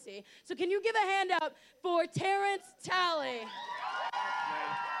Talley. So can you give a hand up for Terrence Talley?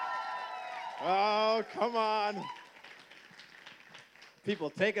 Oh, come on. People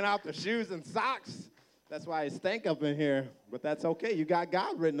taking off their shoes and socks. That's why it stank up in here. But that's okay. You got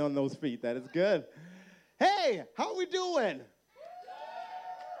God written on those feet. That is good. Hey, how are we doing?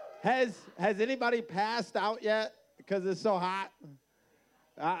 Has anybody passed out yet because it's so hot?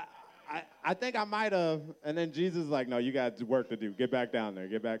 I think I might have. And then Jesus is like, no, you got work to do. Get back down there.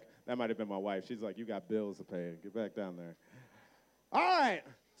 Get back. That might have been my wife. She's like, you got bills to pay. Get back down there. All right.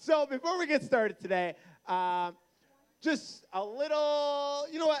 So before we get started today, just a little,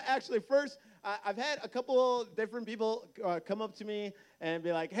 you know what, actually first, I've had a couple different people come up to me and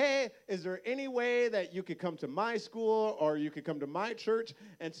be like, hey, is there any way that you could come to my school or you could come to my church?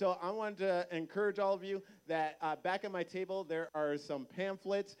 And so I wanted to encourage all of you that back at my table, there are some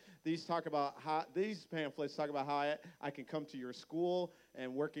pamphlets. These pamphlets talk about how I can come to your school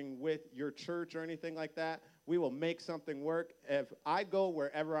and working with your church or anything like that. We will make something work if I go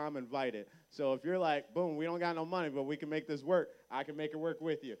wherever I'm invited. So if you're like, boom, we don't got no money, but we can make this work, I can make it work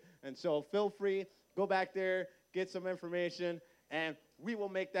with you. And so feel free, go back there, get some information, and we will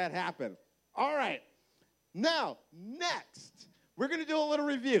make that happen. All right. Now, next, we're going to do a little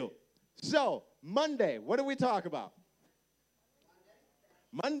review. So, Monday, what did we talk about?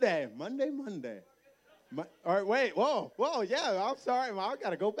 Monday. All right, wait, whoa, yeah, I'm sorry, I got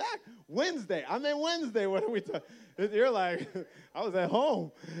to go back. Wednesday, what did we talk? You're like, I was at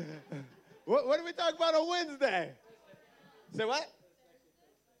home. What did we talk about on Wednesday? Say what?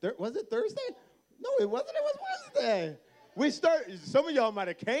 Was it Thursday? No, it wasn't, it was Wednesday. Some of y'all might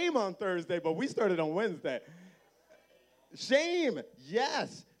have came on Thursday, but we started on Wednesday. Shame,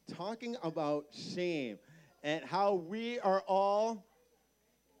 yes, talking about shame and how we are all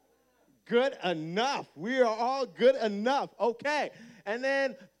good enough. We are all good enough. Okay. And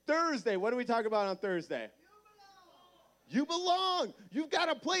then Thursday, what do we talk about on Thursday? You belong. You've got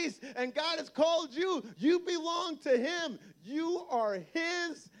a place, and God has called you. You belong to him. You are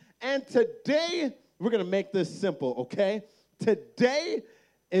his. And today, we're going to make this simple, okay? Today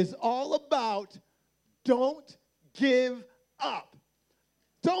is all about don't give up.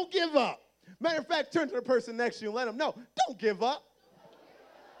 Don't give up. Matter of fact, turn to the person next to you and let them know, don't give up.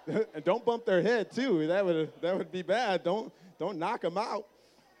 And don't bump their head, too. That would be bad. Don't knock them out.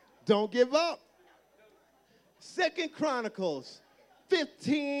 Don't give up. 2 Chronicles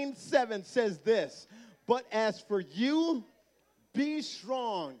 15:7 says this, but as for you, be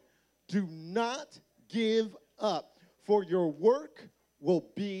strong. Do not give up, for your work will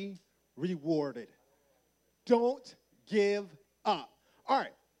be rewarded. Don't give up. All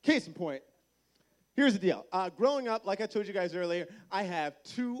right, case in point. Here's the deal. Growing up, like I told you guys earlier, I have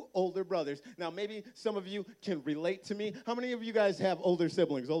 2 older brothers. Now, maybe some of you can relate to me. How many of you guys have older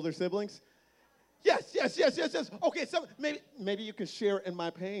siblings? Yes. Okay, so maybe you can share in my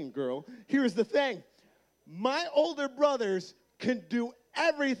pain, girl. Here's the thing. My older brothers can do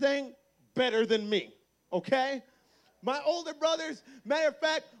everything better than me, okay? My older brothers, matter of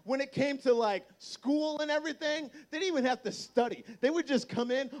fact, when it came to like school and everything, they didn't even have to study. They would just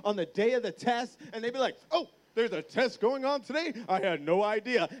come in on the day of the test, and they'd be like, oh, there's a test going on today? I had no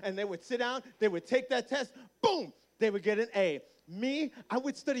idea. And they would sit down, they would take that test, boom, they would get an A. Me, I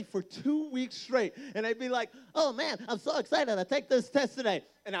would study for 2 weeks straight, and I'd be like, oh, man, I'm so excited to take this test today.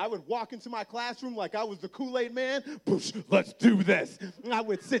 And I would walk into my classroom like I was the Kool-Aid man. Boosh, let's do this. And I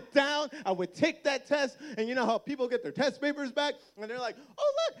would sit down, I would take that test, and you know how people get their test papers back, and they're like,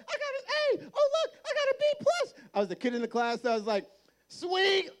 oh, look, I got an A. Oh, look, I got a B+. I was the kid in the class that was like,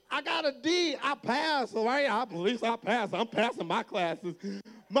 sweet, I got a D. I passed, all right? At least I passed. I'm passing my classes.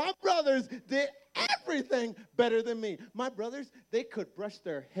 My brothers did everything better than me. My brothers, they could brush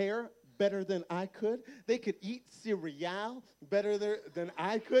their hair better than I could. They could eat cereal better than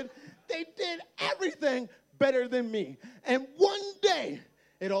I could. They did everything better than me. And one day,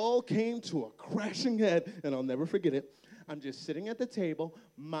 it all came to a crashing head, and I'll never forget it. I'm just sitting at the table,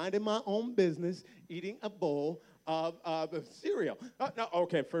 minding my own business, eating a bowl of cereal. No,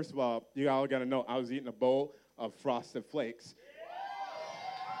 okay, first of all, you all got to know I was eating a bowl of Frosted Flakes.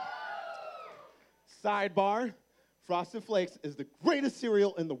 Sidebar, Frosted Flakes is the greatest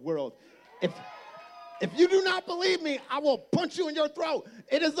cereal in the world. If you do not believe me, I will punch you in your throat.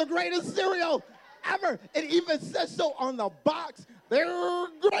 It is the greatest cereal ever. It even says so on the box. They're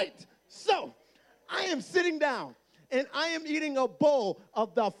great. So, I am sitting down, and I am eating a bowl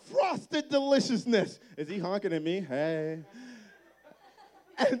of the frosted deliciousness. Is he honking at me? Hey.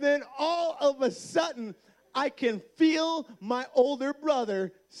 And then all of a sudden, I can feel my older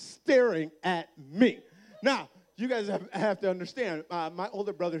brother staring at me. Now, you guys have to understand, my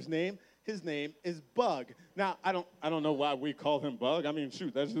older brother's name, his name is Bug. Now, I don't know why we call him Bug. I mean,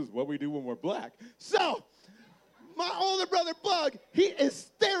 shoot, that's just what we do when we're black. So, my older brother, Bug, he is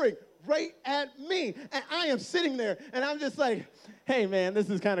staring right at me. And I am sitting there, and I'm just like, hey, man, this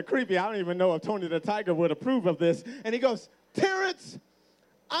is kind of creepy. I don't even know if Tony the Tiger would approve of this. And he goes, Terrence,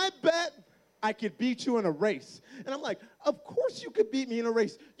 I bet I could beat you in a race. And I'm like, of course you could beat me in a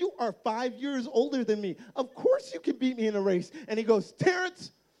race. You are 5 years older than me. Of course you can beat me in a race. And he goes,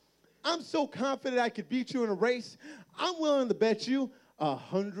 Terrence, I'm so confident I could beat you in a race. I'm willing to bet you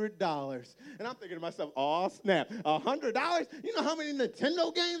 $100. And I'm thinking to myself, oh, snap, $100? You know how many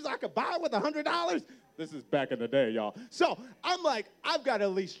Nintendo games I could buy with $100? This is back in the day, y'all. So I'm like, I've got to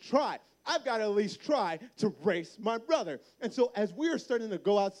at least try. I've got to at least try to race my brother. And so as we're starting to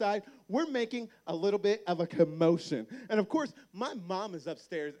go outside, we're making a little bit of a commotion. And of course, my mom is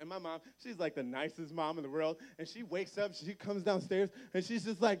upstairs. And my mom, she's like the nicest mom in the world. And she wakes up, she comes downstairs, and she's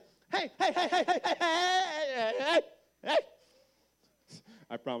just like, hey.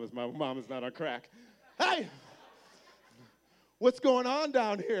 I promise my mom is not on crack. Hey, what's going on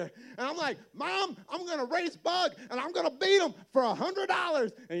down here? And I'm like, Mom, I'm going to race Bug, and I'm going to beat him for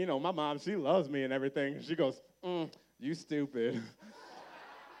 $100. And, you know, my mom, she loves me and everything. She goes, you stupid.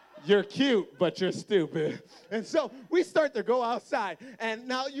 You're cute, but you're stupid. And so we start to go outside. And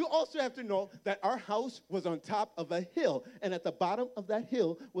now you also have to know that our house was on top of a hill. And at the bottom of that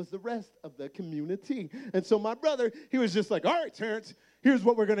hill was the rest of the community. And so my brother, he was just like, all right, Terrence, here's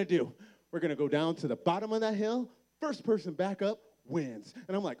what we're going to do. We're going to go down to the bottom of that hill. First person back up wins.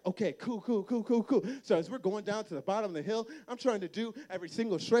 And I'm like, okay, cool. So as we're going down to the bottom of the hill, I'm trying to do every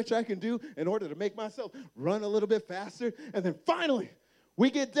single stretch I can do in order to make myself run a little bit faster. And then finally, we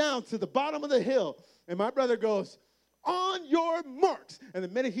get down to the bottom of the hill, and my brother goes, on your marks. And the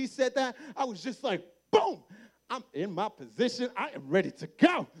minute he said that, I was just like, boom, I'm in my position. I am ready to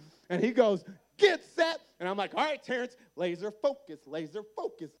go. And he goes, get set. And I'm like, all right, Terrence, laser focus.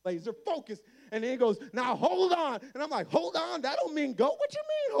 And then he goes, now hold on. And I'm like, hold on? That don't mean go. What you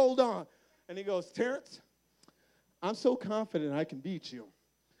mean, hold on? And he goes, Terrence, I'm so confident I can beat you.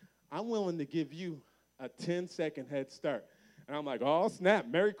 I'm willing to give you a 10-second head start. And I'm like, oh, snap,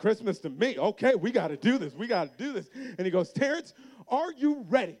 Merry Christmas to me. Okay, we got to do this. And he goes, Terrence, are you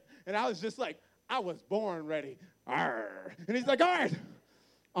ready? And I was just like, I was born ready. Arr. And he's like, all right,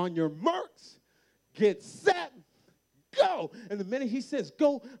 on your marks, get set, go. And the minute he says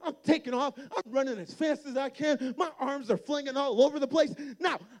go, I'm taking off. I'm running as fast as I can. My arms are flinging all over the place.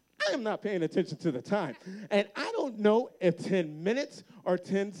 Now, I am not paying attention to the time. And I don't know if 10 minutes or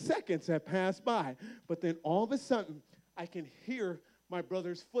 10 seconds have passed by. But then all of a sudden, I can hear my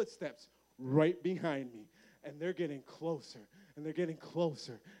brother's footsteps right behind me. And they're getting closer, and they're getting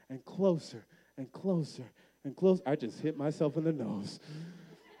closer, and closer, and closer, and closer. I just hit myself in the nose.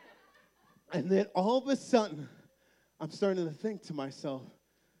 And then all of a sudden, I'm starting to think to myself,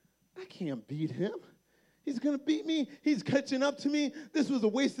 I can't beat him. He's going to beat me. He's catching up to me. This was a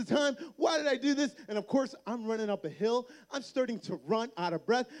waste of time. Why did I do this? And, of course, I'm running up a hill. I'm starting to run out of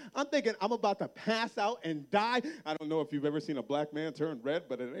breath. I'm thinking I'm about to pass out and die. I don't know if you've ever seen a black man turn red,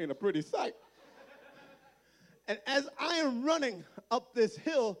 but it ain't a pretty sight. And as I am running up this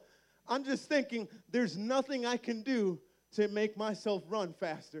hill, I'm just thinking there's nothing I can do to make myself run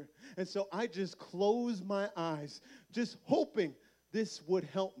faster. And so I just close my eyes, just hoping this would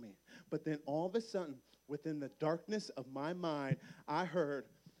help me. But then all of a sudden, within the darkness of my mind, I heard,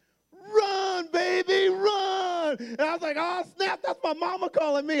 run, baby, run. And I was like, oh, snap, that's my mama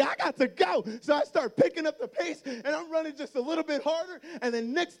calling me. I got to go. So I start picking up the pace, and I'm running just a little bit harder. And the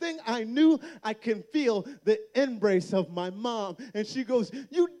next thing I knew, I can feel the embrace of my mom. And she goes,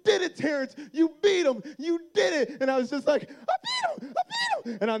 you did it, Terrence. You beat him. You did it. And I was just like, I beat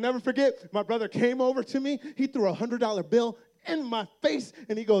him. And I'll never forget, my brother came over to me. He threw a $100 bill in my face,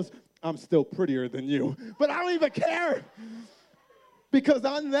 and he goes, I'm still prettier than you. But I don't even care. Because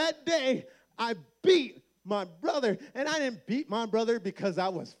on that day, I beat my brother. And I didn't beat my brother because I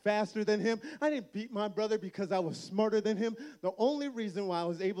was faster than him. I didn't beat my brother because I was smarter than him. The only reason why I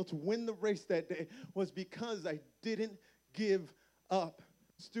was able to win the race that day was because I didn't give up.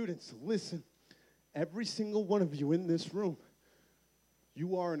 Students, listen. Every single one of you in this room,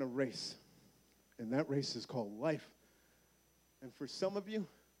 you are in a race. And that race is called life. And for some of you,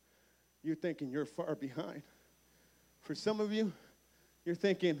 you're thinking you're far behind. For some of you, you're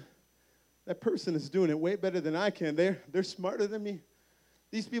thinking, that person is doing it way better than I can. They're smarter than me.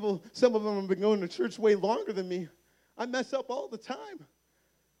 These people, some of them have been going to church way longer than me. I mess up all the time.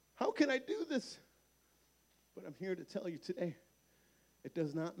 How can I do this? But I'm here to tell you today, it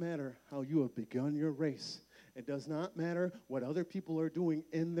does not matter how you have begun your race. It does not matter what other people are doing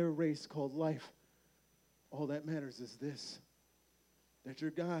in their race called life. All that matters is this, that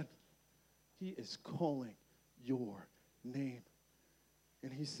your God, he is calling your name.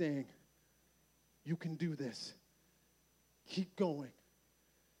 And he's saying, you can do this. Keep going.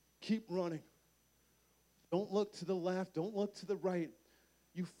 Keep running. Don't look to the left. Don't look to the right.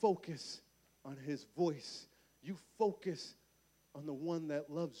 You focus on his voice. You focus on the one that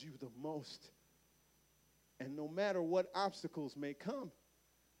loves you the most. And no matter what obstacles may come,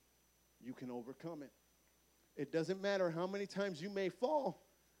 you can overcome it. It doesn't matter how many times you may fall.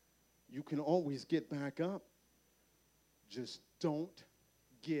 You can always get back up. Just don't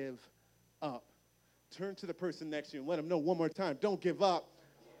give up. Turn to the person next to you and let them know one more time. Don't give up.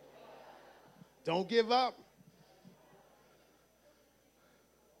 Don't give up.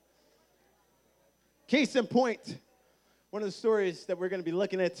 Case in point, one of the stories that we're going to be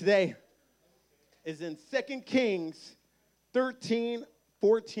looking at today is in 2 Kings 13,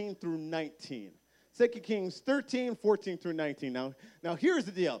 14 through 19. 2 Kings 13, 14 through 19. Now here's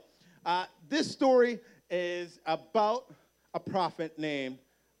the deal. This story is about a prophet named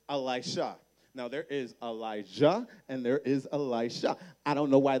Elisha. Now, there is Elijah and there is Elisha. I don't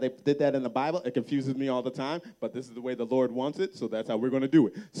know why they did that in the Bible. It confuses me all the time, but this is the way the Lord wants it, so that's how we're going to do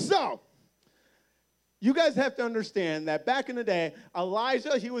it. So, you guys have to understand that back in the day,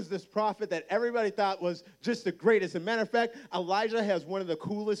 Elijah, he was this prophet that everybody thought was just the greatest. As a matter of fact, Elijah has one of the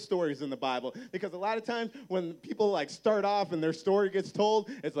coolest stories in the Bible, because a lot of times when people like start off and their story gets told,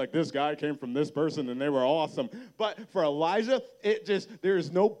 it's like this guy came from this person and they were awesome. But for Elijah, there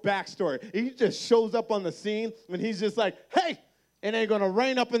is no backstory. He just shows up on the scene and he's just like, hey, it ain't going to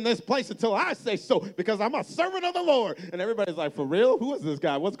rain up in this place until I say so, because I'm a servant of the Lord. And everybody's like, for real? Who is this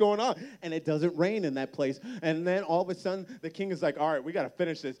guy? What's going on? And it doesn't rain in that place. And then all of a sudden, the king is like, all right, we got to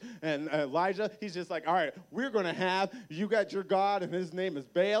finish this. And Elijah, he's just like, all right, we're going to have, you got your God, and his name is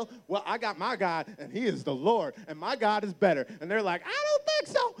Baal. Well, I got my God, and he is the Lord, and my God is better. And they're like, I don't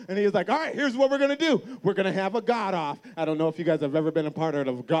think so. And he's like, all right, here's what we're going to do. We're going to have a God off. I don't know if you guys have ever been a part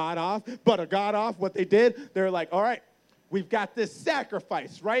of a God off, but a God off, what they did, they're like, all right, we've got this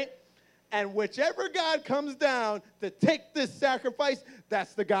sacrifice, right? And whichever God comes down to take this sacrifice,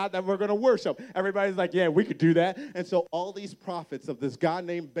 that's the God that we're going to worship. Everybody's like, yeah, we could do that. And so all these prophets of this God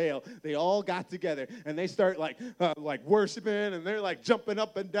named Baal, they all got together, and they start like worshiping, and they're like jumping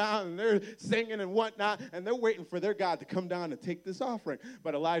up and down, and they're singing and whatnot, and they're waiting for their God to come down and take this offering.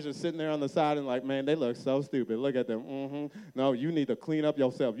 But Elijah's sitting there on the side and like, man, they look so stupid. Look at them. No, you need to clean up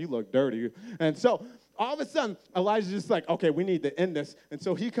yourself. You look dirty. And so all of a sudden, Elijah's just like, okay, we need to end this. And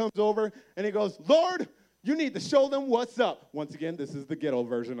so he comes over and he goes, Lord, you need to show them what's up. Once again, this is the ghetto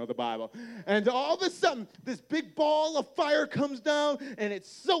version of the Bible. And all of a sudden, this big ball of fire comes down, and it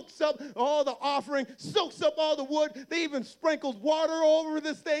soaks up all the offering, soaks up all the wood. They even sprinkled water over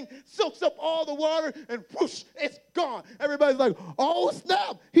this thing, soaks up all the water, and whoosh, it's gone. Everybody's like, oh,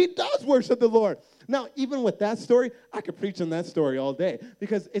 snap, he does worship the Lord. Now, even with that story, I could preach on that story all day,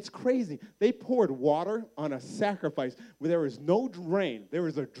 because it's crazy. They poured water on a sacrifice where there was no rain. There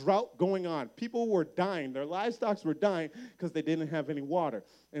was a drought going on. People were dying. Their livestock were dying because they didn't have any water.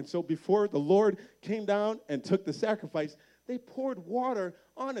 And so before the Lord came down and took the sacrifice, they poured water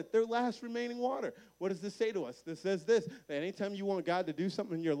on it, their last remaining water. What does this say to us? This says this, that anytime you want God to do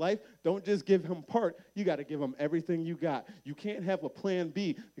something in your life, don't just give him part. You got to give him everything you got. You can't have a plan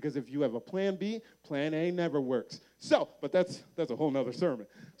B, because if you have a plan B, plan A never works. So, but that's a whole nother sermon.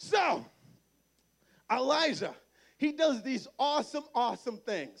 So, Elijah, he does these awesome, awesome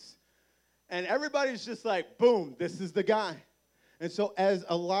things. And everybody's just like, boom, this is the guy. And so as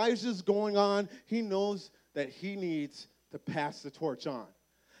Elijah's going on, he knows that he needs to pass the torch on.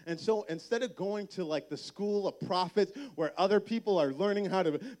 And so instead of going to like the school of prophets where other people are learning how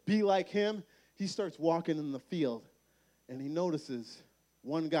to be like him, he starts walking in the field, and he notices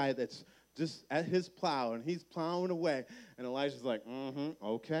one guy that's just at his plow, and he's plowing away. And Elijah's like,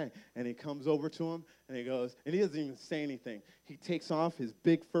 okay. And he comes over to him, and he goes, and he doesn't even say anything. He takes off his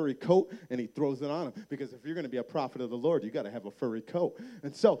big furry coat, and he throws it on him. Because if you're going to be a prophet of the Lord, you got to have a furry coat.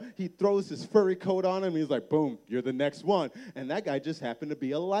 And so he throws his furry coat on him, and he's like, boom, you're the next one. And that guy just happened to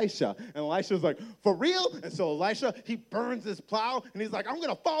be Elisha. And Elisha's like, for real? And so Elisha, he burns his plow, and he's like, I'm going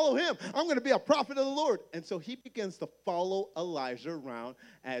to follow him. I'm going to be a prophet of the Lord. And so he begins to follow Elijah around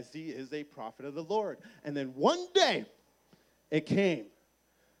as he is a prophet of the Lord. And then one day, it came.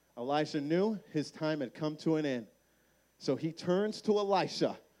 Elisha knew his time had come to an end. So he turns to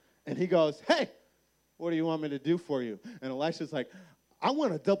Elisha, and he goes, hey, what do you want me to do for you? And Elisha's like, I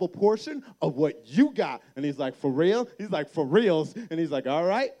want a double portion of what you got. And he's like, for real? He's like, for reals. And he's like, all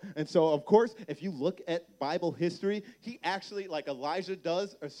right. And so, of course, if you look at Bible history, he actually, like Elijah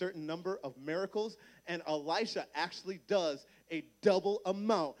does a certain number of miracles, and Elisha actually does a double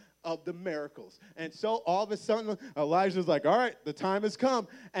amount of the miracles. And so all of a sudden, Elijah's like, all right, the time has come.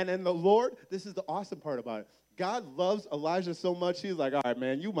 And then the Lord, this is the awesome part about it. God loves Elijah so much, he's like, all right,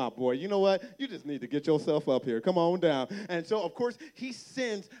 man, you my boy. You know what? You just need to get yourself up here. Come on down. And so, of course, he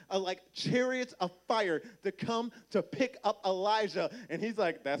sends like chariots of fire to come to pick up Elijah. And he's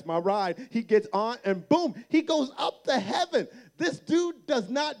like, that's my ride. He gets on, and boom, he goes up to heaven. This dude does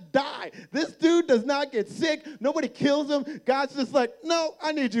not die. This dude does not get sick. Nobody kills him. God's just like, no,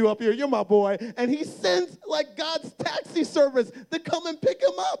 I need you up here. You're my boy. And he sends like God's taxi service to come and pick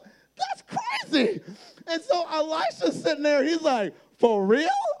him up. That's crazy. And so Elisha's sitting there. He's like, for real?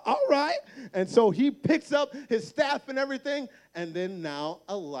 All right. And so he picks up his staff and everything. And then now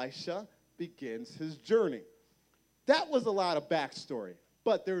Elisha begins his journey. That was a lot of backstory.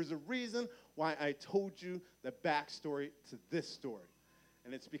 But there's a reason why I told you the backstory to this story.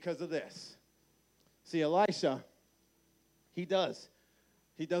 And it's because of this. See, Elisha, he does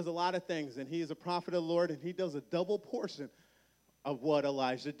a lot of things. And he is a prophet of the Lord. And he does a double portion of what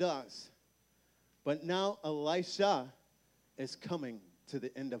Elijah does. But now Elisha is coming to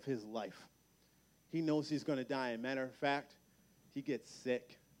the end of his life. He knows he's going to die. As a matter of fact, he gets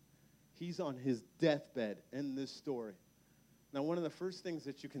sick. He's on his deathbed in this story. Now, one of the first things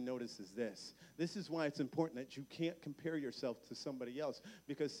that you can notice is this. This is why it's important that you can't compare yourself to somebody else.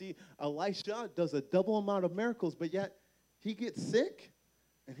 Because, see, Elisha does a double amount of miracles, but yet he gets sick,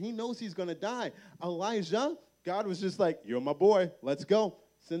 and he knows he's going to die. Elijah, God was just like, you're my boy, let's go.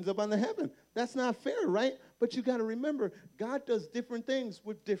 Sends up on the heaven. That's not fair, right? But you got to remember, God does different things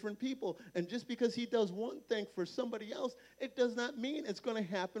with different people. And just because he does one thing for somebody else, it does not mean it's going to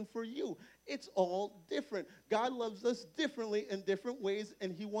happen for you. It's all different. God loves us differently in different ways,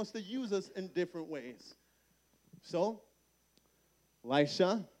 and he wants to use us in different ways. So,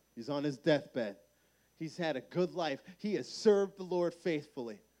 Elisha, he's on his deathbed. He's had a good life. He has served the Lord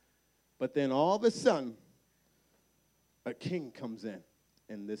faithfully. But then all of a sudden, a king comes in,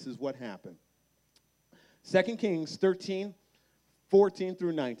 and this is what happened. 2 Kings 13, 14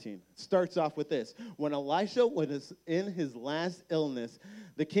 through 19. It starts off with this. When Elisha was in his last illness,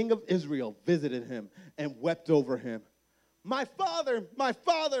 the king of Israel visited him and wept over him. My father,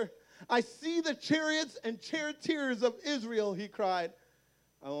 I see the chariots and charioteers of Israel, he cried.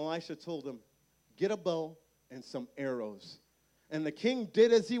 And Elisha told him, get a bow and some arrows. And the king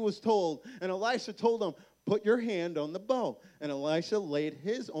did as he was told. And Elisha told him, put your hand on the bow. And Elisha laid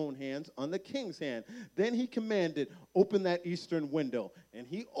his own hands on the king's hand. Then he commanded, open that eastern window. And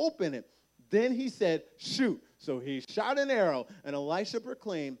he opened it. Then he said, shoot. So he shot an arrow. And Elisha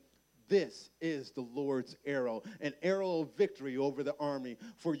proclaimed, this is the Lord's arrow, an arrow of victory over the army.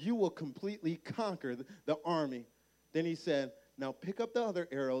 For you will completely conquer the army. Then he said, now pick up the other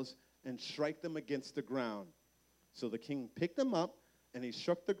arrows and strike them against the ground. So the king picked them up, and he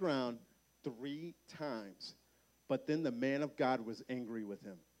struck the ground 3 times. But then the man of God was angry with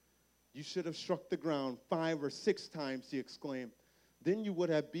him. You should have struck the ground 5 or 6 times, he exclaimed. Then you would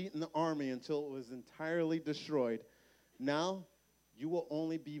have beaten the army until it was entirely destroyed. Now you will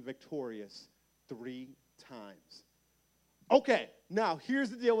only be victorious 3 times. Okay, now here's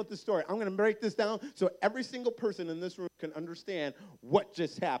the deal with the story. I'm going to break this down so every single person in this room can understand what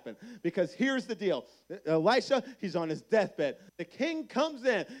just happened. Because here's the deal. Elisha, he's on his deathbed. The king comes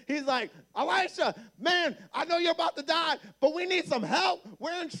in. He's like, Elisha, man, I know you're about to die, but we need some help.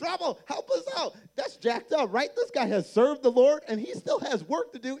 We're in trouble. Help us out. That's jacked up, right? This guy has served the Lord, and he still has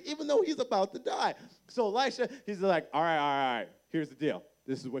work to do, even though he's about to die. So Elisha, he's like, all right. Here's the deal.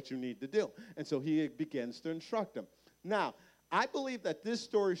 This is what you need to do. And so he begins to instruct him. Now, I believe that this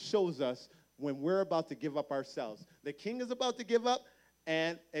story shows us when we're about to give up ourselves. The king is about to give up,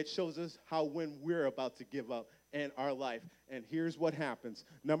 and it shows us how when we're about to give up in our life. And here's what happens.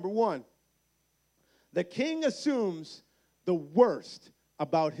 Number 1, the king assumes the worst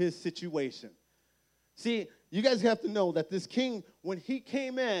about his situation. See, you guys have to know that this king, when he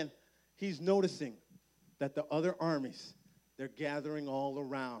came in, he's noticing that the other armies, they're gathering all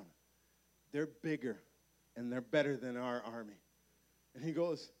around. They're bigger. And they're better than our army. And he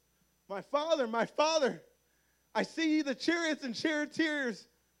goes, my father, I see the chariots and charioteers.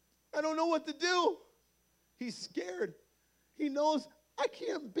 I don't know what to do. He's scared. He knows I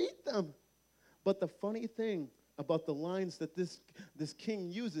can't beat them. But the funny thing about the lines that this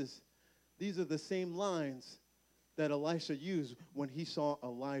king uses, these are the same lines that Elisha used when he saw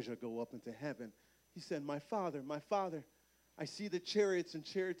Elijah go up into heaven. He said, my father, I see the chariots and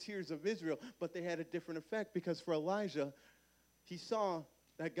charioteers of Israel, but they had a different effect because for Elijah, he saw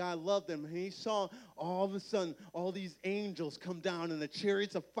that God loved him, and he saw all of a sudden all these angels come down and the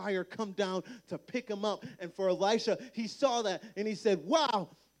chariots of fire come down to pick him up. And for Elisha, he saw that, and he said, wow,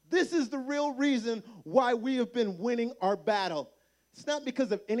 this is the real reason why we have been winning our battle. It's not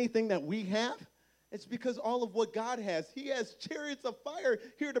because of anything that we have. It's because all of what God has. He has chariots of fire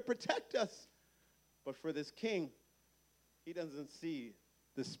here to protect us. But for this king, he doesn't see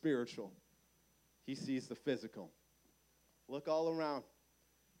the spiritual. He sees the physical. Look all around.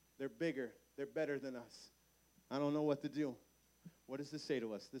 They're bigger. They're better than us. I don't know what to do. What does this say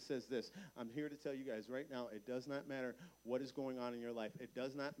to us? This says this. I'm here to tell you guys right now, it does not matter what is going on in your life. It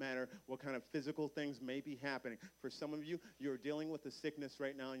does not matter what kind of physical things may be happening. For some of you, you're dealing with a sickness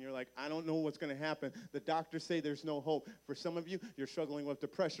right now, and you're like, I don't know what's going to happen. The doctors say there's no hope. For some of you, you're struggling with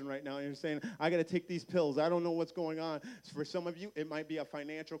depression right now, and you're saying, I got to take these pills. I don't know what's going on. For some of you, it might be a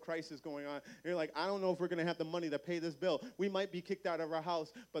financial crisis going on. And you're like, I don't know if we're going to have the money to pay this bill. We might be kicked out of our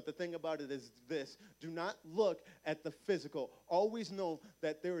house. But the thing about it is this. Do not look at the physical. Always know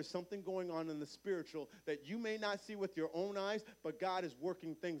that there is something going on in the spiritual that you may not see with your own eyes, but God is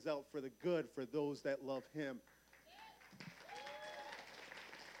working things out for the good for those that love him.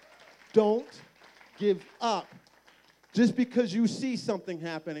 Don't give up. Just because you see something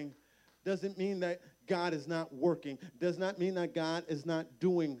happening doesn't mean that God is not working. Does not mean that God is not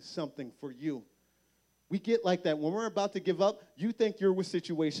doing something for you. We get like that. When we're about to give up, you think your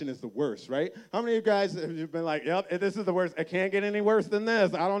situation is the worst, right? How many of you guys have been like, yep, this is the worst. It can't get any worse than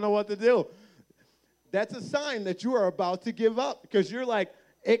this. I don't know what to do. That's a sign that you are about to give up because you're like,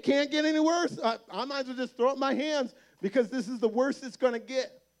 it can't get any worse. I might as well just throw up my hands because this is the worst it's going to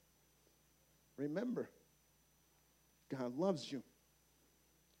get. Remember, God loves you.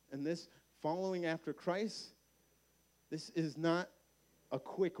 And this following after Christ, this is not a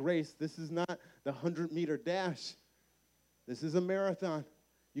quick race. This is not the 100-meter dash. This is a marathon.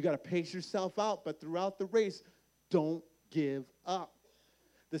 You got to pace yourself out, but throughout the race, don't give up.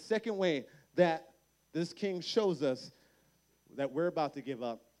 The second way that this king shows us that we're about to give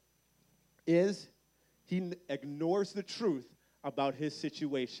up is he ignores the truth about his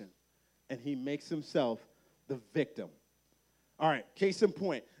situation, and he makes himself the victim. All right, case in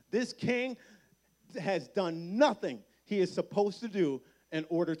point. This king has done nothing he is supposed to do in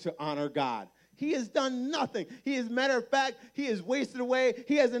order to honor God. He has done nothing. Matter of fact, he has wasted away.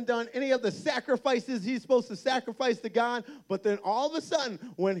 He hasn't done any of the sacrifices he's supposed to sacrifice to God. But then all of a sudden,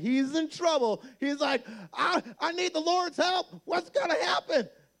 when he's in trouble, he's like, I need the Lord's help. What's going to happen?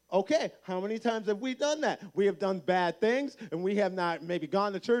 Okay, how many times have we done that? We have done bad things, and we have not maybe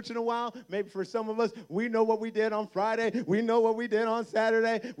gone to church in a while. Maybe for some of us, we know what we did on Friday. We know what we did on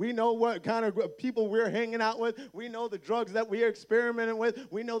Saturday. We know what kind of people we're hanging out with. We know the drugs that we are experimenting with.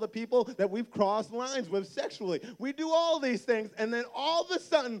 We know the people that we've crossed lines with sexually. We do all these things, and then all of a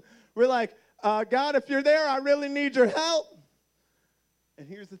sudden, we're like, God, if you're there, I really need your help. And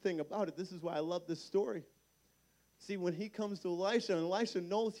here's the thing about it. This is why I love this story. See, when he comes to Elisha, and Elisha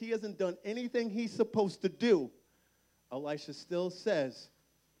knows he hasn't done anything he's supposed to do, Elisha still says,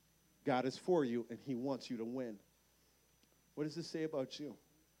 God is for you, and he wants you to win. What does this say about you?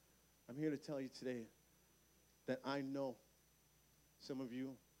 I'm here to tell you today that I know some of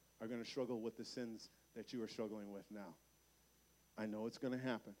you are going to struggle with the sins that you are struggling with now. I know it's going to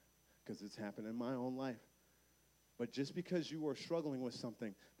happen because it's happened in my own life. But just because you are struggling with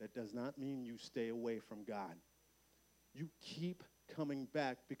something, that does not mean you stay away from God. You keep coming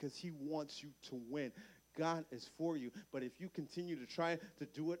back because he wants you to win. God is for you. But if you continue to try to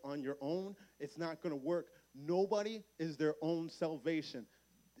do it on your own, it's not going to work. Nobody is their own salvation.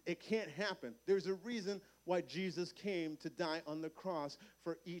 It can't happen. There's a reason why Jesus came to die on the cross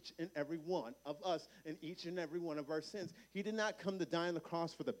for each and every one of us and each and every one of our sins. He did not come to die on the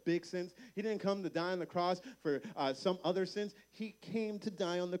cross for the big sins. He didn't come to die on the cross for some other sins. He came to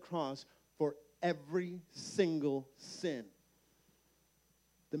die on the cross for every single sin.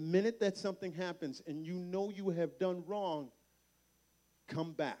 The minute that something happens and you know you have done wrong,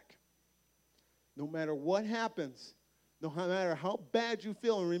 come back. No matter what happens, no matter how bad you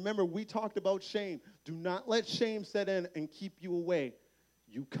feel, and remember, we talked about shame. Do not let shame set in and keep you away.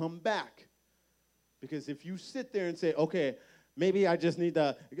 You come back. Because if you sit there and say, okay, maybe I just need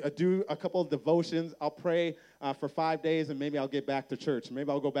to do a couple of devotions. I'll pray for 5 days, and maybe I'll get back to church. Maybe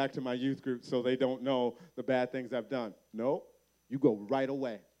I'll go back to my youth group so they don't know the bad things I've done. No, you go right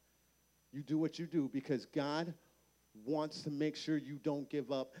away. You do what you do because God wants to make sure you don't give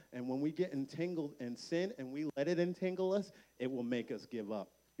up. And when we get entangled in sin and we let it entangle us, it will make us give up.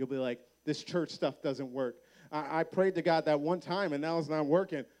 You'll be like, this church stuff doesn't work. I prayed to God that one time and now it's not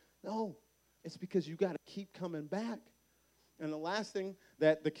working. No, it's because you got to keep coming back. And the last thing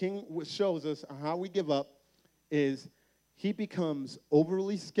that the king shows us how we give up is he becomes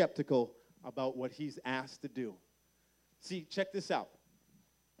overly skeptical about what he's asked to do. See, check this out.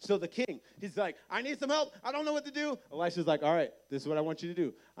 So the king, he's like, I need some help. I don't know what to do. Elisha's like, all right, this is what I want you to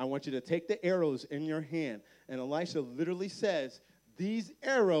do. I want you to take the arrows in your hand. And Elisha literally says, these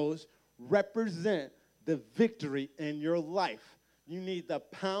arrows represent the victory in your life. You need to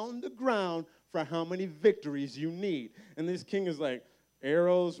pound the ground for how many victories you need. And this king is like,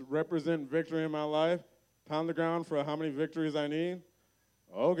 arrows represent victory in my life? Pound the ground for how many victories I need?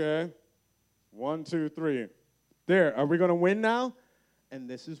 Okay. 1, 2, 3. There, are we going to win now? And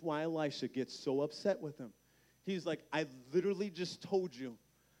this is why Elisha gets so upset with him. He's like, I literally just told you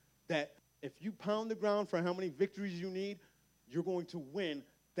that if you pound the ground for how many victories you need, you're going to win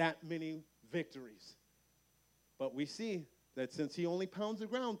that many victories. But we see that since he only pounds the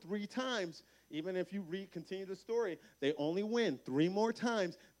ground 3 times, even if you continue the story, they only win 3 more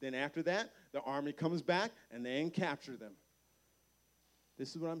times. Then after that, the army comes back and they capture them.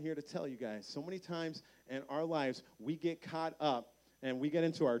 This is what I'm here to tell you guys. So many times in our lives, we get caught up and we get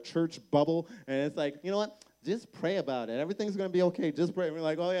into our church bubble, and it's like, you know what? Just pray about it. Everything's going to be okay. Just pray. And we're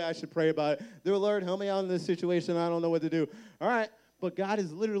like, oh, yeah, I should pray about it. Dear Lord, help me out in this situation. I don't know what to do. All right. But God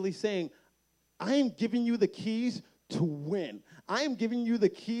is literally saying, I am giving you the keys to win. I am giving you the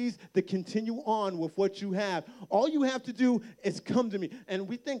keys to continue on with what you have. All you have to do is come to me. And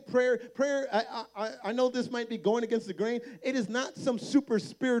we think prayer, I know this might be going against the grain. It is not some super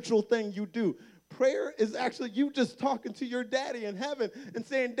spiritual thing you do. Prayer is actually you just talking to your daddy in heaven and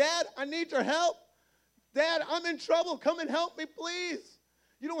saying, Dad, I need your help. Dad, I'm in trouble. Come and help me, please.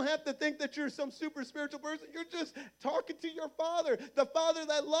 You don't have to think that you're some super spiritual person. You're just talking to your Father, the Father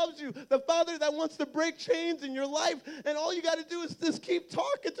that loves you, the Father that wants to break chains in your life. And all you got to do is just keep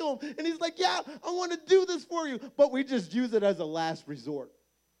talking to him. And he's like, yeah, I want to do this for you. But we just use it as a last resort.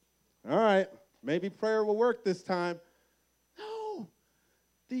 All right, maybe prayer will work this time. No.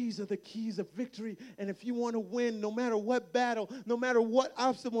 These are the keys of victory. And if you want to win, no matter what battle, no matter what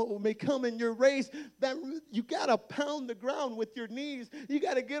obstacle may come in your race, that you got to pound the ground with your knees. You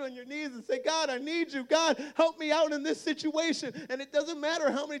got to get on your knees and say, God, I need you. God, help me out in this situation. And it doesn't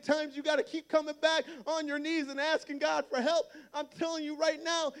matter how many times you got to keep coming back on your knees and asking God for help. I'm telling you right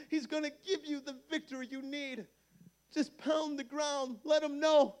now, he's going to give you the victory you need. Just pound the ground. Let him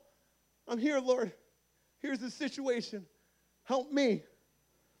know, I'm here, Lord. Here's the situation. Help me.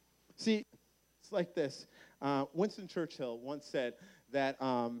 See, it's like this. Winston Churchill once said that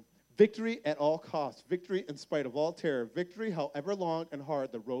victory at all costs, victory in spite of all terror, victory however long and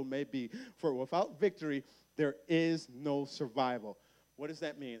hard the road may be. For without victory, there is no survival. What does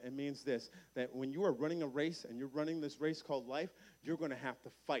that mean? It means this, that when you are running a race and you're running this race called life, you're going to have to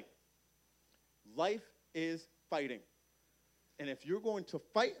fight. Life is fighting. And if you're going to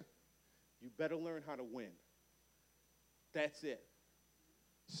fight, you better learn how to win. That's it.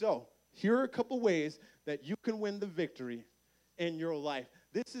 So, here are a couple ways that you can win the victory in your life.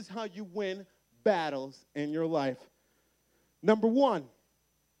 This is how you win battles in your life. Number 1,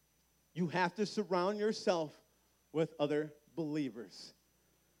 you have to surround yourself with other believers.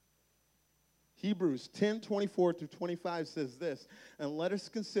 Hebrews 10:24-25 says this, and let us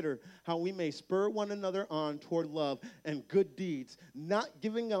consider how we may spur one another on toward love and good deeds, not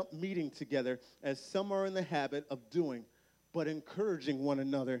giving up meeting together as some are in the habit of doing, but encouraging one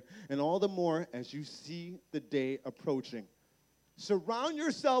another, and all the more as you see the day approaching. Surround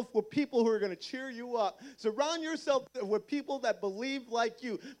yourself with people who are going to cheer you up. Surround yourself with people that believe like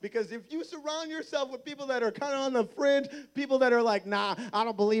you. Because if you surround yourself with people that are kind of on the fringe, people that are like, nah, I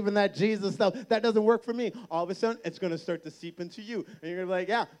don't believe in that Jesus stuff, that doesn't work for me, all of a sudden, it's going to start to seep into you. And you're going to be like,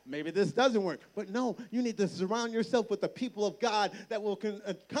 yeah, maybe this doesn't work. But no, you need to surround yourself with the people of God that will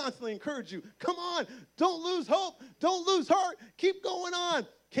constantly encourage you. Come on, don't lose hope. Don't lose heart. Keep going on.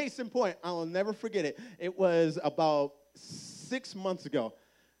 Case in point, I'll never forget it. It was about 6 months ago,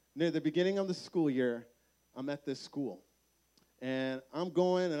 near the beginning of the school year, I'm at this school. And I'm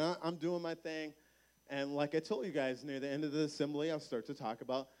going and I'm doing my thing. And like I told you guys, near the end of the assembly, I'll start to talk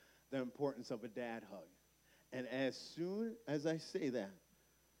about the importance of a dad hug. And as soon as I say that,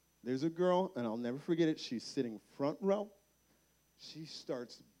 there's a girl, and I'll never forget it, she's sitting front row. She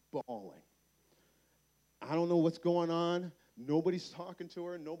starts bawling. I don't know what's going on. Nobody's talking to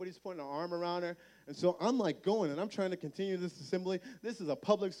her. Nobody's putting an arm around her. And so I'm like going, and I'm trying to continue this assembly. This is a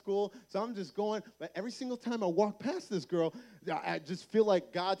public school, so I'm just going. But every single time I walk past this girl, I just feel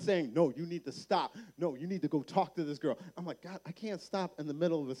like God saying, no, you need to stop. No, you need to go talk to this girl. I'm like, God, I can't stop in the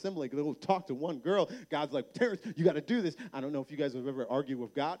middle of assembly to go talk to one girl. God's like, Terrence, you got to do this. I don't know if you guys have ever argued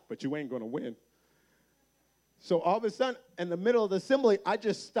with God, but you ain't going to win. So all of a sudden, in the middle of the assembly, I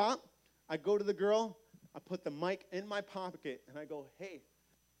just stop. I go to the girl. I put the mic in my pocket, and I go, hey,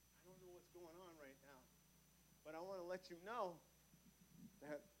 I don't know what's going on right now, but I want to let you know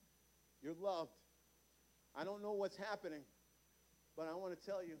that you're loved. I don't know what's happening, but I want to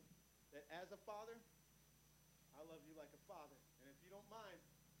tell you that as a father, I love you like a father. And if you don't mind,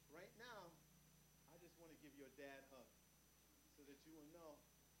 right now, I just want to give you a dad hug so that you will know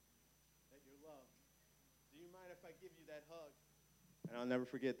that you're loved. Do you mind if I give you that hug? And I'll never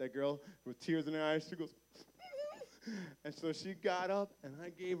forget that girl with tears in her eyes. She goes, and so she got up, and I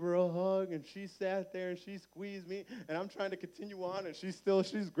gave her a hug, and she sat there, and she squeezed me, and I'm trying to continue on, and she's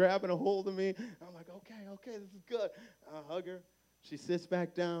grabbing a hold of me. And I'm like, okay, this is good. I hug her. She sits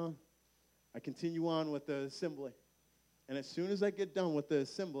back down. I continue on with the assembly. And as soon as I get done with the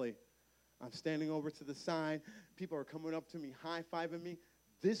assembly, I'm standing over to the side. People are coming up to me, high-fiving me.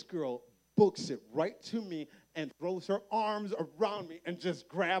 This girl books it right to me and throws her arms around me and just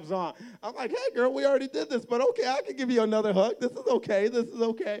grabs on. I'm like, hey, girl, we already did this, but okay, I can give you another hug. This is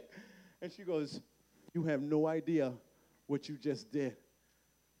okay. And she goes, you have no idea what you just did.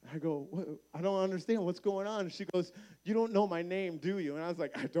 I go, what? I don't understand what's going on. And she goes, you don't know my name, do you? And I was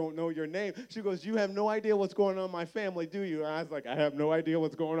like, I don't know your name. She goes, you have no idea what's going on in my family, do you? And I was like, I have no idea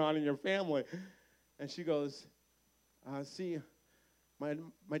what's going on in your family. And she goes, see,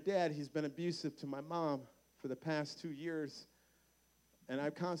 my dad, he's been abusive to my mom for the past 2 years. And I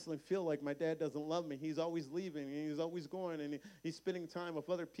constantly feel like my dad doesn't love me. He's always leaving, and he's always going, and he's spending time with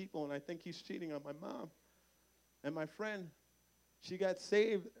other people, and I think he's cheating on my mom. And my friend, she got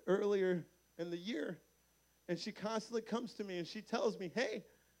saved earlier in the year, and she constantly comes to me, and she tells me, hey,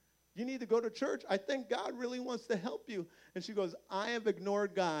 you need to go to church. I think God really wants to help you. And she goes, I have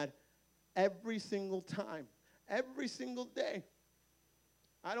ignored God every single time, every single day.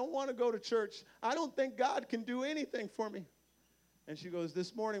 I don't want to go to church. I don't think God can do anything for me. And she goes,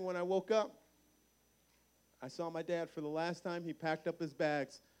 this morning when I woke up, I saw my dad for the last time. He packed up his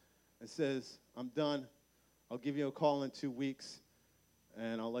bags and says, I'm done. I'll give you a call in 2 weeks,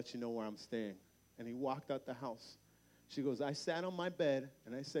 and I'll let you know where I'm staying. And he walked out the house. She goes, I sat on my bed,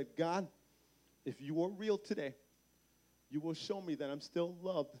 and I said, God, if you are real today, you will show me that I'm still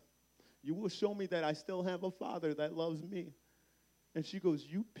loved. You will show me that I still have a father that loves me. And she goes,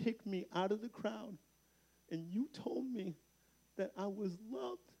 you picked me out of the crowd, and you told me that I was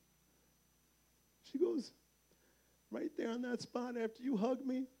loved. She goes, right there on that spot after you hugged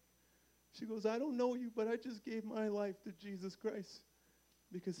me, she goes, I don't know you, but I just gave my life to Jesus Christ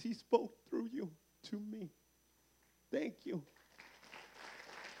because he spoke through you to me. Thank you.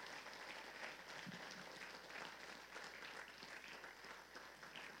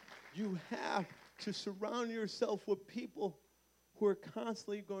 You have to surround yourself with people who are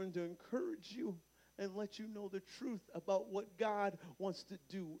constantly going to encourage you and let you know the truth about what God wants to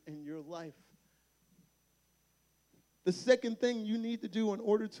do in your life. The second thing you need to do in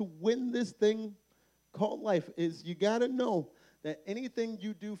order to win this thing called life is you got to know that anything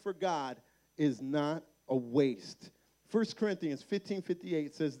you do for God is not a waste. 1 Corinthians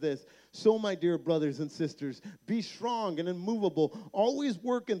 15:58 says this, so my dear brothers and sisters, be strong and immovable. Always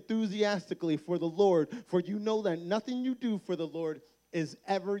work enthusiastically for the Lord, for you know that nothing you do for the Lord is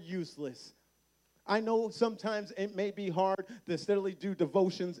ever useless. I know sometimes it may be hard to steadily do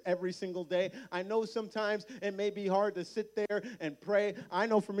devotions every single day. I know sometimes it may be hard to sit there and pray. I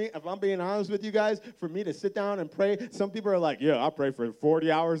know for me, if I'm being honest with you guys, for me to sit down and pray, some people are like, yeah, I pray for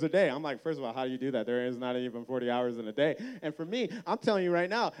 40 hours a day. I'm like, first of all, how do you do that? There is not even 40 hours in a day. And for me, I'm telling you right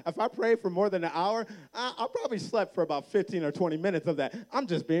now, if I pray for more than an hour, I'll probably slept for about 15 or 20 minutes of that. I'm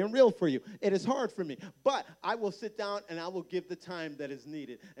just being real for you. It is hard for me. But I will sit down and I will give the time that is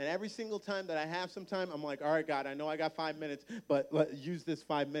needed. And every single time that I have some time, I'm like, all right, God, I know I got 5 minutes, but use this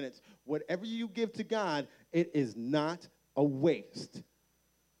 5 minutes. Whatever you give to God, it is not a waste.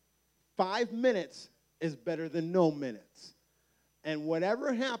 5 minutes is better than no minutes. And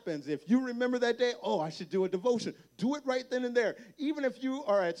whatever happens, if you remember that day, oh, I should do a devotion, do it right then and there. Even if you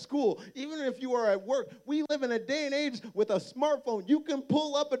are at school, even if you are at work, we live in a day and age with a smartphone. You can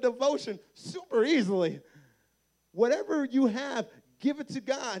pull up a devotion super easily. Whatever you have, give it to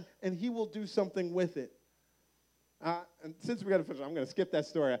God, and he will do something with it. And since we got to finish, I'm going to skip that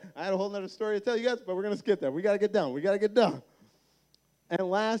story. I had a whole other story to tell you guys, but we're going to skip that. We got to get done. We got to get done. And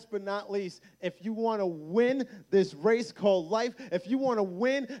last but not least, if you want to win this race called life, if you want to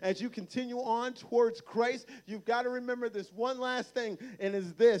win as you continue on towards Christ, you've got to remember this one last thing, and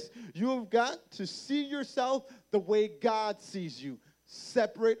is this: you've got to see yourself the way God sees you,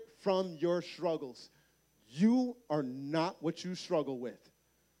 separate from your struggles. You are not what you struggle with.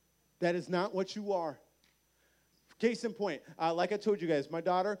 That is not what you are. Case in point, like I told you guys, my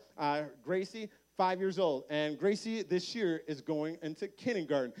daughter, Gracie, 5 years old, and Gracie this year is going into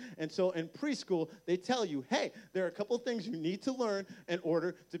kindergarten. And so in preschool, they tell you, hey, there are a couple things you need to learn in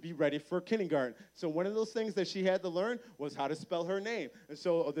order to be ready for kindergarten. So one of those things that she had to learn was how to spell her name. And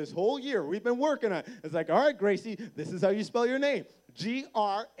so this whole year, we've been working on it. It's like, all right, Gracie, this is how you spell your name.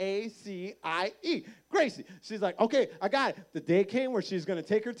 Gracie. Gracie. She's like, okay, I got it. The day came where she's going to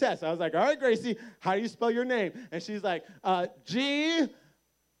take her test. I was like, all right, Gracie, how do you spell your name? And she's like, G-R-3-1-Z-E?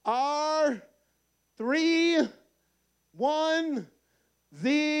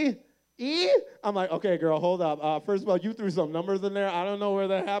 I'm like, okay, girl, hold up. First of all, you threw some numbers in there. I don't know where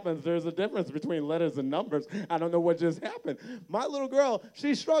that happens. There's a difference between letters and numbers. I don't know what just happened. My little girl,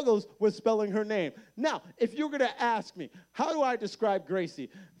 she struggles with spelling her name. Now, if you're going to ask me, how do I describe Gracie?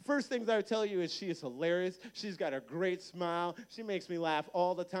 First things I would tell you is she is hilarious. She's got a great smile. She makes me laugh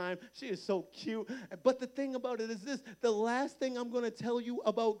all the time. She is so cute. But the thing about it is this: the last thing I'm going to tell you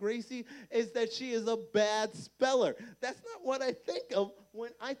about Gracie is that she is a bad speller. That's not what I think of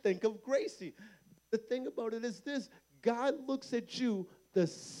when I think of Gracie. The thing about it is this: God looks at you the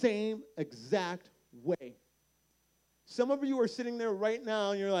same exact way. Some of you are sitting there right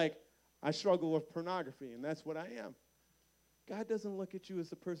now and you're like, I struggle with pornography, and that's what I am. God doesn't look at you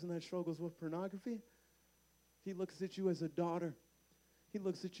as the person that struggles with pornography. He looks at you as a daughter. He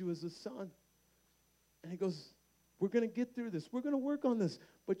looks at you as a son. And he goes, we're going to get through this. We're going to work on this.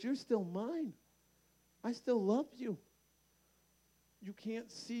 But you're still mine. I still love you. You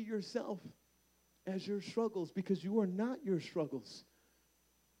can't see yourself as your struggles because you are not your struggles.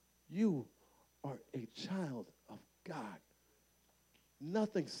 You are a child of God.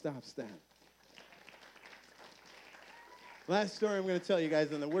 Nothing stops that. Last story I'm going to tell you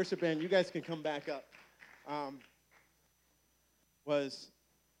guys, and the worship band, you guys can come back up,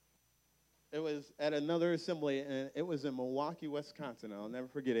 it was at another assembly, and it was in Milwaukee, Wisconsin. I'll never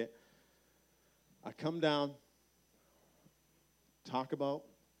forget it. I come down, talk about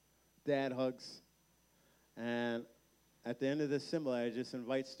dad hugs, and at the end of the assembly, I just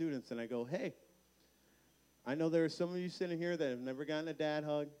invite students, and I go, hey, I know there are some of you sitting here that have never gotten a dad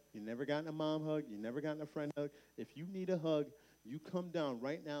hug, you've never gotten a mom hug, you've never gotten a friend hug. If you need a hug, you come down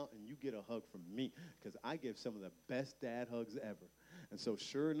right now and you get a hug from me, because I give some of the best dad hugs ever. And so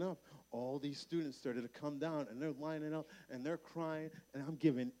sure enough, all these students started to come down, and they're lining up, and they're crying, and I'm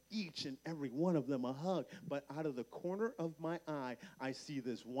giving each and every one of them a hug. But out of the corner of my eye, I see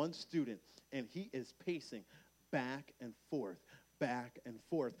this one student, and he is pacing back and forth. And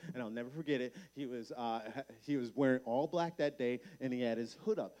I'll never forget it. He was wearing all black that day, and he had his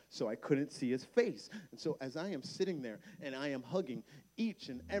hood up, so I couldn't see his face. And so as I am sitting there and I am hugging each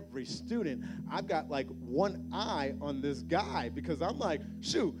and every student, I've got like one eye on this guy, because I'm like,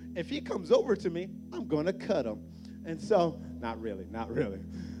 shoot, if he comes over to me, I'm going to cut him. And so, not really.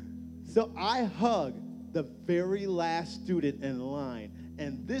 So I hug the very last student in line,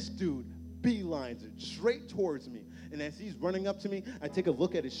 and this dude beelines it straight towards me. And as he's running up to me, I take a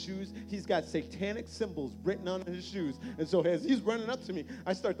look at his shoes. He's got satanic symbols written on his shoes. And so as he's running up to me,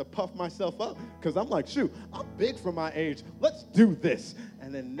 I start to puff myself up, because I'm like, shoot, I'm big for my age. Let's do this.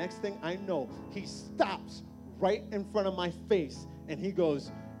 And then next thing I know, he stops right in front of my face, and he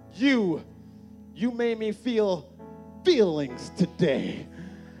goes, you made me feel feelings today.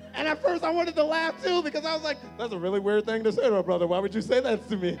 And at first I wanted to laugh too, because I was like, that's a really weird thing to say to a brother. Why would you say that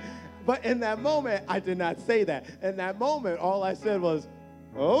to me? But in that moment, I did not say that. In that moment, all I said was,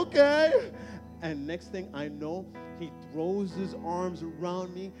 okay. And next thing I know, he throws his arms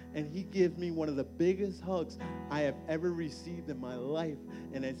around me, and he gives me one of the biggest hugs I have ever received in my life.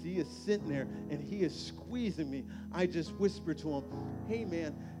 And as he is sitting there and he is squeezing me, I just whisper to him, hey,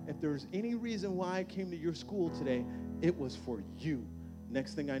 man, if there's any reason why I came to your school today, it was for you.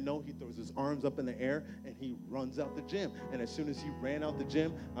 Next thing I know, he throws his arms up in the air, and he runs out the gym. And as soon as he ran out the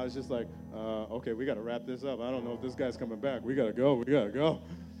gym, I was just like, okay, we got to wrap this up. I don't know if this guy's coming back. We got to go.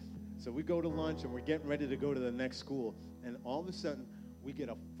 So we go to lunch, and we're getting ready to go to the next school. And all of a sudden, we get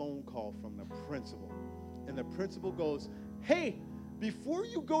a phone call from the principal. And the principal goes, hey, before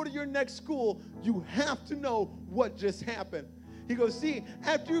you go to your next school, you have to know what just happened. He goes, see,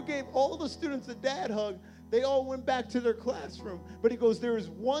 after you gave all the students a dad hug, They all went back to their classroom. But he goes, there is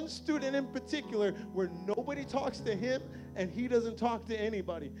one student in particular where nobody talks to him and he doesn't talk to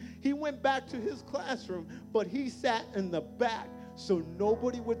anybody. He went back to his classroom, but he sat in the back so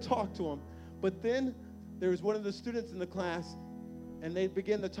nobody would talk to him. But then there was one of the students in the class, and they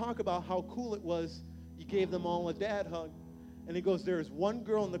began to talk about how cool it was. He gave them all a dad hug. And he goes, there is one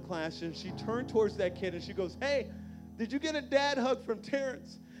girl in the class, and she turned towards that kid, and she goes, hey, did you get a dad hug from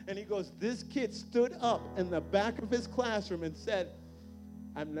Terrence? And he goes, this kid stood up in the back of his classroom and said,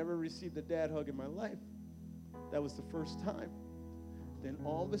 I've never received a dad hug in my life. That was the first time. Then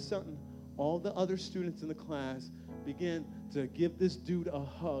all of a sudden, all the other students in the class began to give this dude a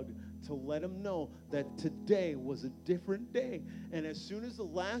hug to let him know that today was a different day. And as soon as the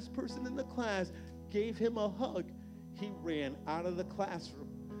last person in the class gave him a hug, he ran out of the classroom.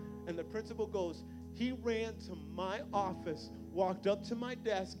 And the principal goes, he ran to my office, walked up to my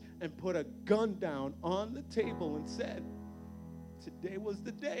desk, and put a gun down on the table and said, today was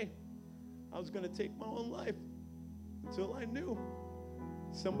the day I was going to take my own life until I knew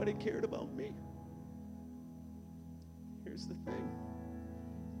somebody cared about me. Here's the thing.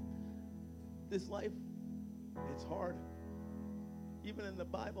 This life, it's hard. Even in the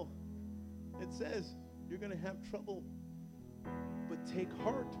Bible, it says you're going to have trouble, but take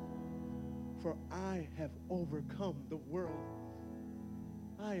heart, for I have overcome the world.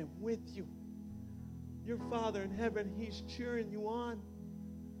 I am with you. Your Father in heaven, he's cheering you on.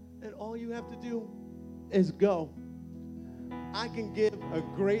 And all you have to do is go. I can give a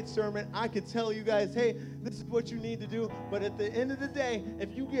great sermon. I could tell you guys, hey, this is what you need to do. But at the end of the day,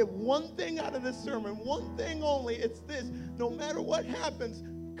 if you get one thing out of this sermon, one thing only, it's this. No matter what happens,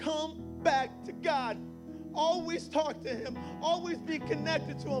 come back to God. Always talk to him. Always be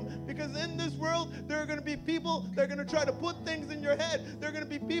connected to him. Because in this world, there are going to be people that are going to try to put things in your head. There are going to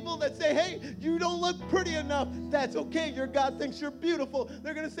be people that say, hey, you don't look pretty enough. That's okay. Your God thinks you're beautiful.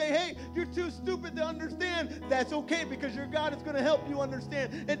 They're going to say, hey, you're too stupid to understand. That's okay, because your God is going to help you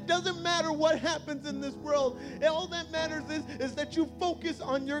understand. It doesn't matter what happens in this world. All that matters is that you focus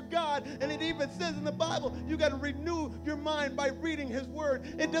on your God. And it even says in the Bible, you got to renew your mind by reading his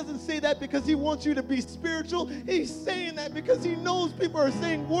word. It doesn't say that because he wants you to be spiritual. He's saying that because he knows people are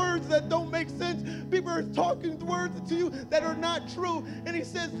saying words that don't make sense. People are talking words to you that are not true. And he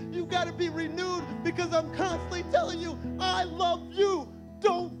says, you got to be renewed, because I'm constantly telling you, I love you.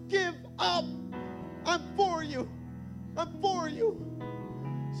 Don't give up. I'm for you. I'm for you.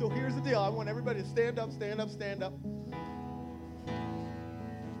 So here's the deal. I want everybody to stand up, stand up, stand up.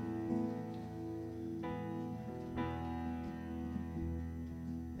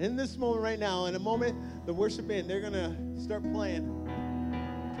 In this moment right now, in a moment, the worship band, they're going to start playing.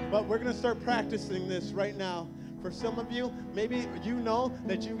 But we're going to start practicing this right now. For some of you, maybe you know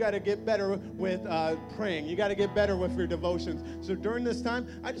that you got to get better with praying. You got to get better with your devotions. So during this time,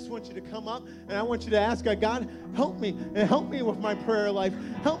 I just want you to come up, and I want you to ask God, help me, and help me with my prayer life.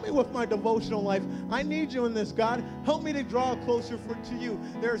 Help me with my devotional life. I need you in this, God. Help me to draw closer to you.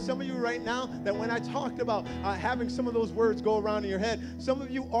 There are some of you right now that when I talked about having some of those words go around in your head, some of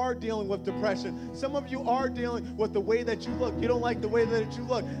you are dealing with depression. Some of you are dealing with the way that you look. You don't like the way that you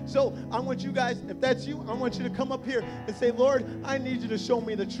look. So I want you guys, if that's you, I want you to come up here and say, Lord, I need you to show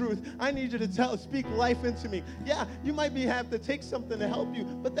me the truth. I need you to speak life into me. Yeah, you might have to take something to help you,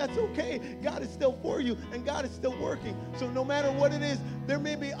 but that's okay. God is still for you, and God is still working. So no matter what it is, there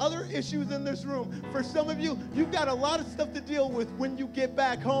may be other issues in this room. For some of you, you've got a lot of stuff to deal with when you get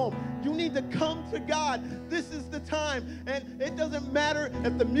back home. You need to come to God. This is the time, and it doesn't matter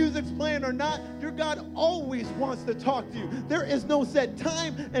if the music's playing or not. Your God always wants to talk to you. There is no set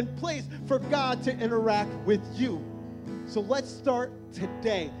time and place for God to interact with you. So let's start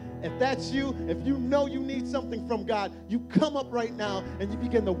today. If that's you, if you know you need something from God, you come up right now and you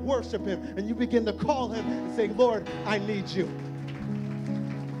begin to worship him, and you begin to call him and say, Lord, I need you.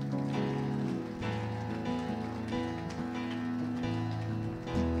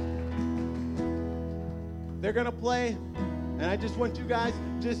 They're going to play, and I just want you guys,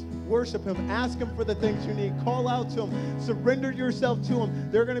 just worship him. Ask him for the things you need. Call out to him. Surrender yourself to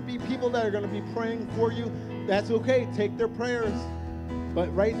him. There are going to be people that are going to be praying for you. That's okay. Take their prayers.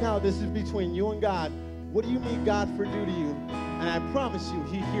 But right now, this is between you and God. What do you need God to do to you? And I promise you,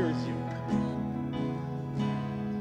 he hears you.